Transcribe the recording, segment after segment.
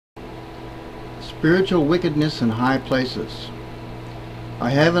Spiritual wickedness in high places. I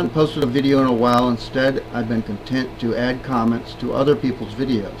haven't posted a video in a while. Instead, I've been content to add comments to other people's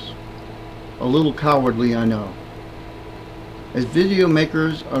videos. A little cowardly, I know, as video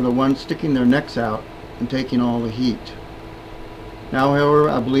makers are the ones sticking their necks out and taking all the heat. Now, however,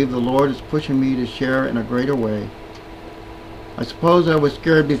 I believe the Lord is pushing me to share in a greater way. I suppose I was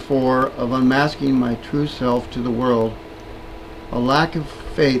scared before of unmasking my true self to the world, a lack of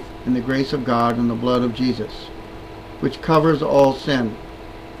faith in the grace of God and the blood of Jesus, which covers all sin.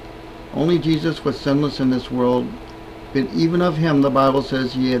 Only Jesus was sinless in this world, but even of him the Bible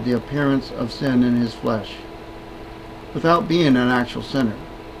says he had the appearance of sin in his flesh, without being an actual sinner.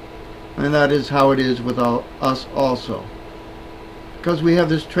 And that is how it is with us also, because we have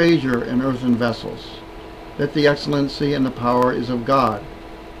this treasure in earthen vessels, that the excellency and the power is of God.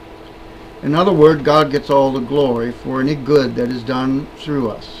 In other words, God gets all the glory for any good that is done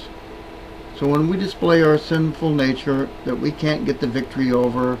through us. So when we display our sinful nature that we can't get the victory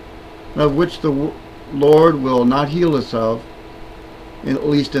over, and of which the Lord will not heal us of, at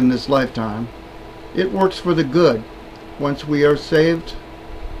least in this lifetime, it works for the good. Once we are saved,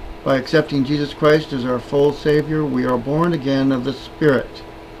 by accepting Jesus Christ as our full Savior, we are born again of the Spirit.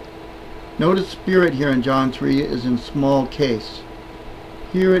 Notice Spirit here in John 3 is in small case.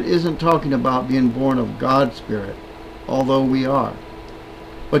 Here it isn't talking about being born of God's Spirit, although we are,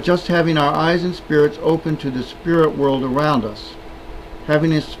 but just having our eyes and spirits open to the spirit world around us,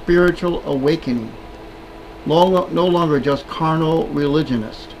 having a spiritual awakening, no longer just carnal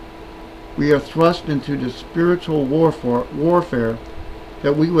religionist. We are thrust into the spiritual warfare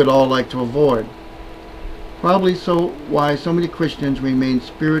that we would all like to avoid. Probably why so many Christians remain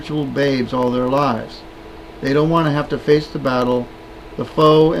spiritual babes all their lives. They don't want to have to face the battle, the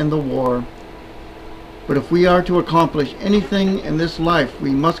foe, and the war. But if we are to accomplish anything in this life,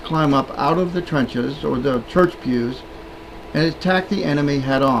 we must climb up out of the trenches or the church pews and attack the enemy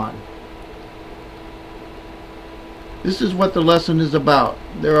head on. This is what the lesson is about.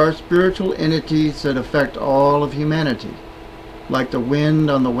 There are spiritual entities that affect all of humanity, like the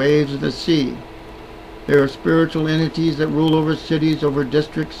wind on the waves of the sea. There are spiritual entities that rule over cities, over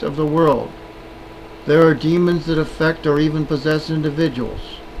districts of the world. There are demons that affect or even possess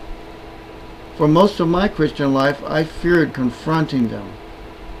individuals. For most of my Christian life, I feared confronting them,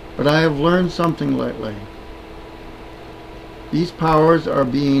 but I have learned something lately. These powers are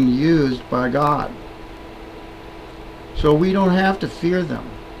being used by God, so we don't have to fear them.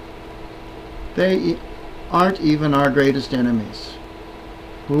 They aren't even our greatest enemies.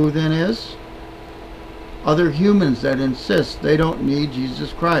 Who then is? Other humans that insist they don't need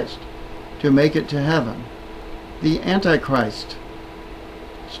Jesus Christ to make it to heaven. The Antichrist.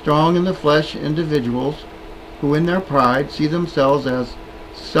 Strong in the flesh individuals who in their pride see themselves as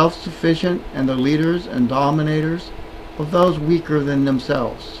self-sufficient and the leaders and dominators of those weaker than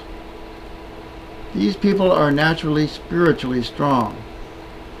themselves. These people are naturally spiritually strong.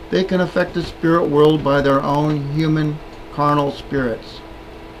 They can affect the spirit world by their own human carnal spirits.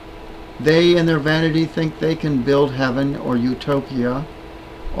 They in their vanity think they can build heaven or utopia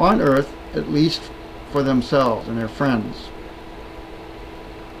on earth, at least for themselves and their friends.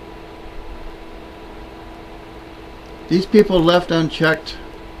 These people left unchecked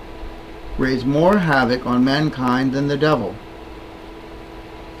raise more havoc on mankind than the devil.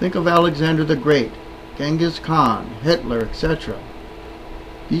 Think of Alexander the Great, Genghis Khan, Hitler, etc.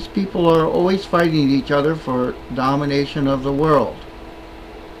 These people are always fighting each other for domination of the world.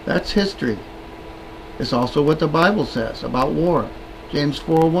 That's history. It's also what the Bible says about war. James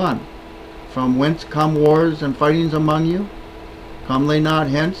 4:1. From whence come wars and fightings among you? Come they not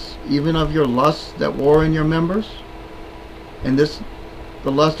hence, even of your lusts that war in your members? And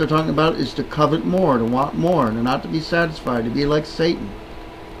the lust they're talking about is to covet more, to want more, and not to be satisfied, to be like Satan.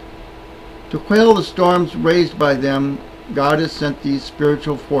 To quell the storms raised by them, God has sent these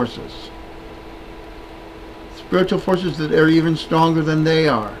spiritual forces. Spiritual forces that are even stronger than they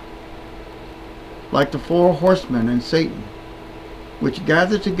are, like the four horsemen and Satan, which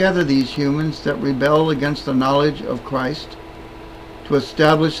gather together these humans that rebel against the knowledge of Christ to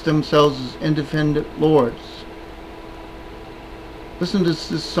establish themselves as independent lords. Listen to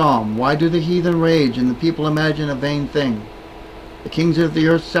this psalm. Why do the heathen rage and the people imagine a vain thing? The kings of the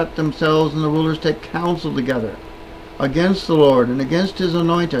earth set themselves and the rulers take counsel together against the Lord and against his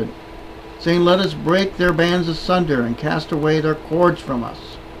anointed, saying, let us break their bands asunder and cast away their cords from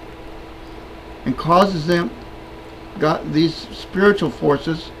us. And causes them, these spiritual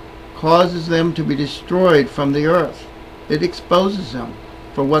forces, causes them to be destroyed from the earth. It exposes them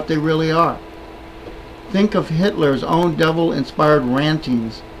for what they really are. Think of Hitler's own devil-inspired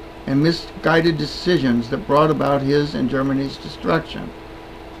rantings and misguided decisions that brought about his and Germany's destruction.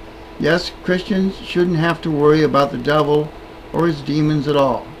 Yes, Christians shouldn't have to worry about the devil or his demons at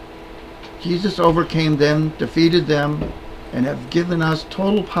all. Jesus overcame them, defeated them, and have given us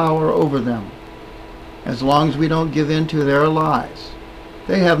total power over them. As long as we don't give in to their lies,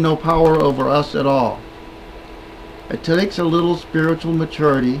 they have no power over us at all. It takes a little spiritual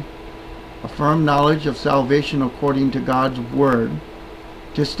maturity, a firm knowledge of salvation according to God's Word,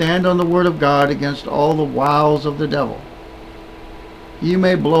 to stand on the Word of God against all the wiles of the devil. He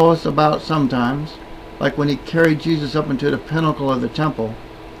may blow us about sometimes, like when he carried Jesus up into the pinnacle of the temple.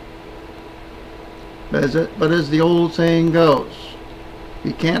 But as the old saying goes,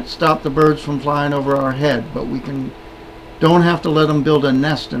 we can't stop the birds from flying over our head, but we don't have to let them build a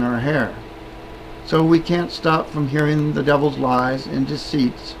nest in our hair. So we can't stop from hearing the devil's lies and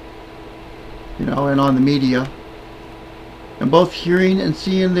deceits, and on the media. And both hearing and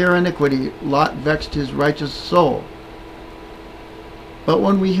seeing their iniquity, Lot vexed his righteous soul. But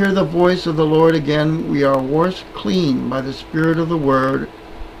when we hear the voice of the Lord again, we are washed clean by the Spirit of the Word,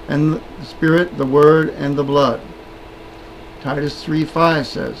 and the Spirit, the Word, and the blood. Titus 3:5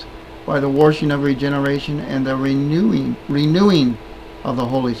 says, by the washing of regeneration and the renewing of the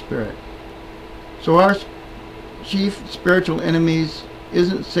Holy Spirit. So our chief spiritual enemies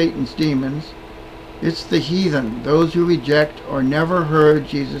isn't Satan's demons, it's the heathen, those who reject or never heard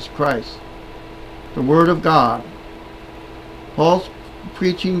Jesus Christ, the Word of God. Paul's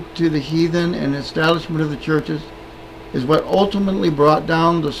preaching to the heathen and establishment of the churches is what ultimately brought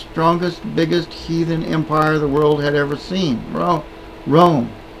down the strongest, biggest heathen empire the world had ever seen, Rome.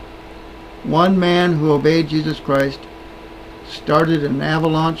 One man who obeyed Jesus Christ started an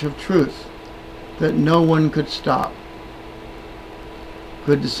avalanche of truth that no one could stop.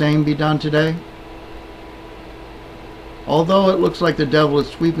 Could the same be done today? Although it looks like the devil is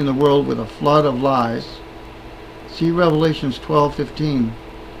sweeping the world with a flood of lies, see Revelations 12:15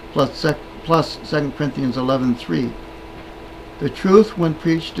 plus 2 Corinthians 11:3. The truth when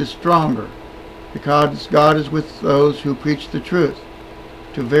preached is stronger, because God is with those who preach the truth,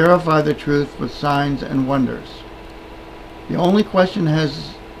 to verify the truth with signs and wonders. The only question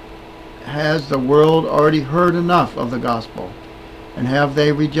has the world already heard enough of the gospel, and have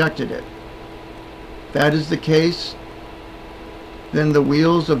they rejected it? If that is the case, then the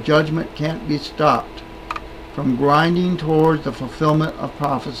wheels of judgment can't be stopped from grinding towards the fulfillment of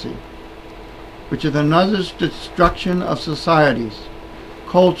prophecy, which is another destruction of societies,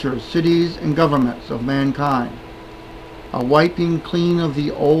 cultures, cities, and governments of mankind, a wiping clean of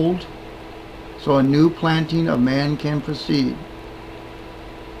the old, so a new planting of man can proceed,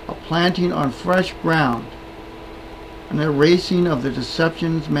 a planting on fresh ground, an erasing of the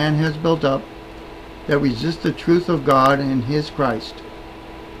deceptions man has built up that resist the truth of God and His Christ,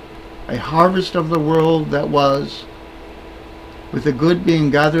 a harvest of the world that was, with the good being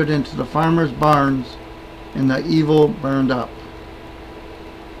gathered into the farmers' barns and the evil burned up.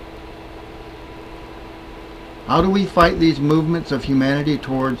 How do we fight these movements of humanity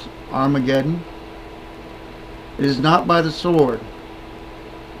towards Armageddon? It is not by the sword,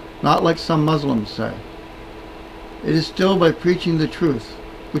 not like some Muslims say. It is still by preaching the truth,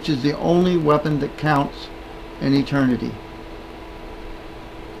 which is the only weapon that counts in eternity.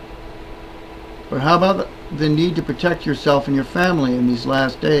 But how about the need to protect yourself and your family in these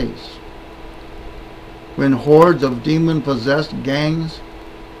last days, when hordes of demon-possessed gangs,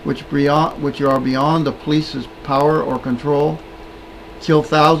 which are beyond the police's power or control, kill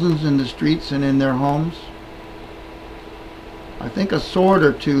thousands in the streets and in their homes? I think a sword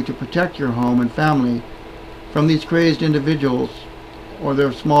or two to protect your home and family from these crazed individuals or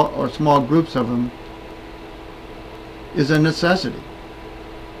their small groups of them is a necessity.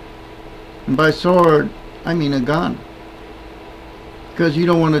 And by sword, I mean a gun, because you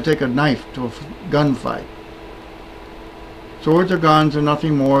don't want to take a knife to a gunfight. Swords or guns are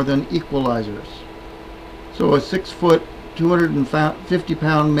nothing more than equalizers. So a 6-foot,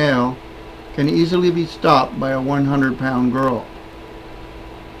 250-pound male can easily be stopped by a 100-pound girl.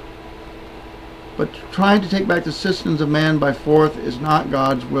 But trying to take back the systems of man by force is not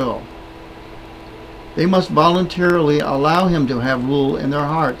God's will. They must voluntarily allow Him to have rule in their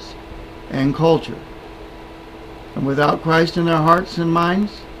hearts and culture. And without Christ in their hearts and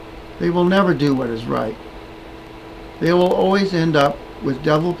minds, they will never do what is right. They will always end up with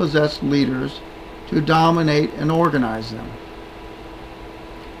devil-possessed leaders to dominate and organize them.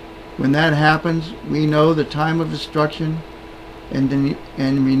 When that happens, we know the time of destruction and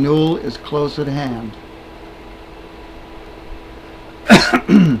renewal is close at hand.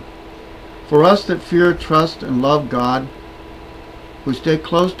 For us that fear, trust, and love God, who stay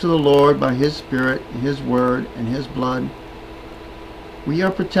close to the Lord by His Spirit, His Word, and His blood, we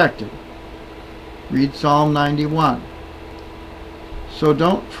are protected. Read Psalm 91. So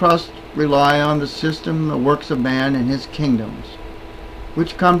don't rely on the system, the works of man, and his kingdoms,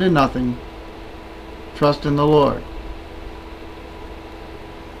 which come to nothing. Trust in the Lord.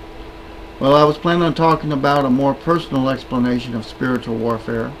 Well, I was planning on talking about a more personal explanation of spiritual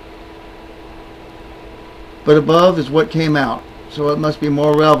warfare, but above is what came out, so it must be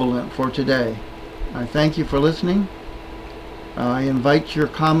more relevant for today. I thank you for listening. I invite your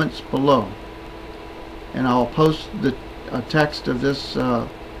comments below, and I'll post a text of this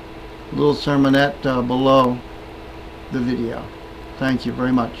little sermonette below the video. Thank you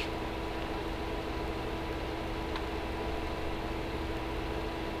very much.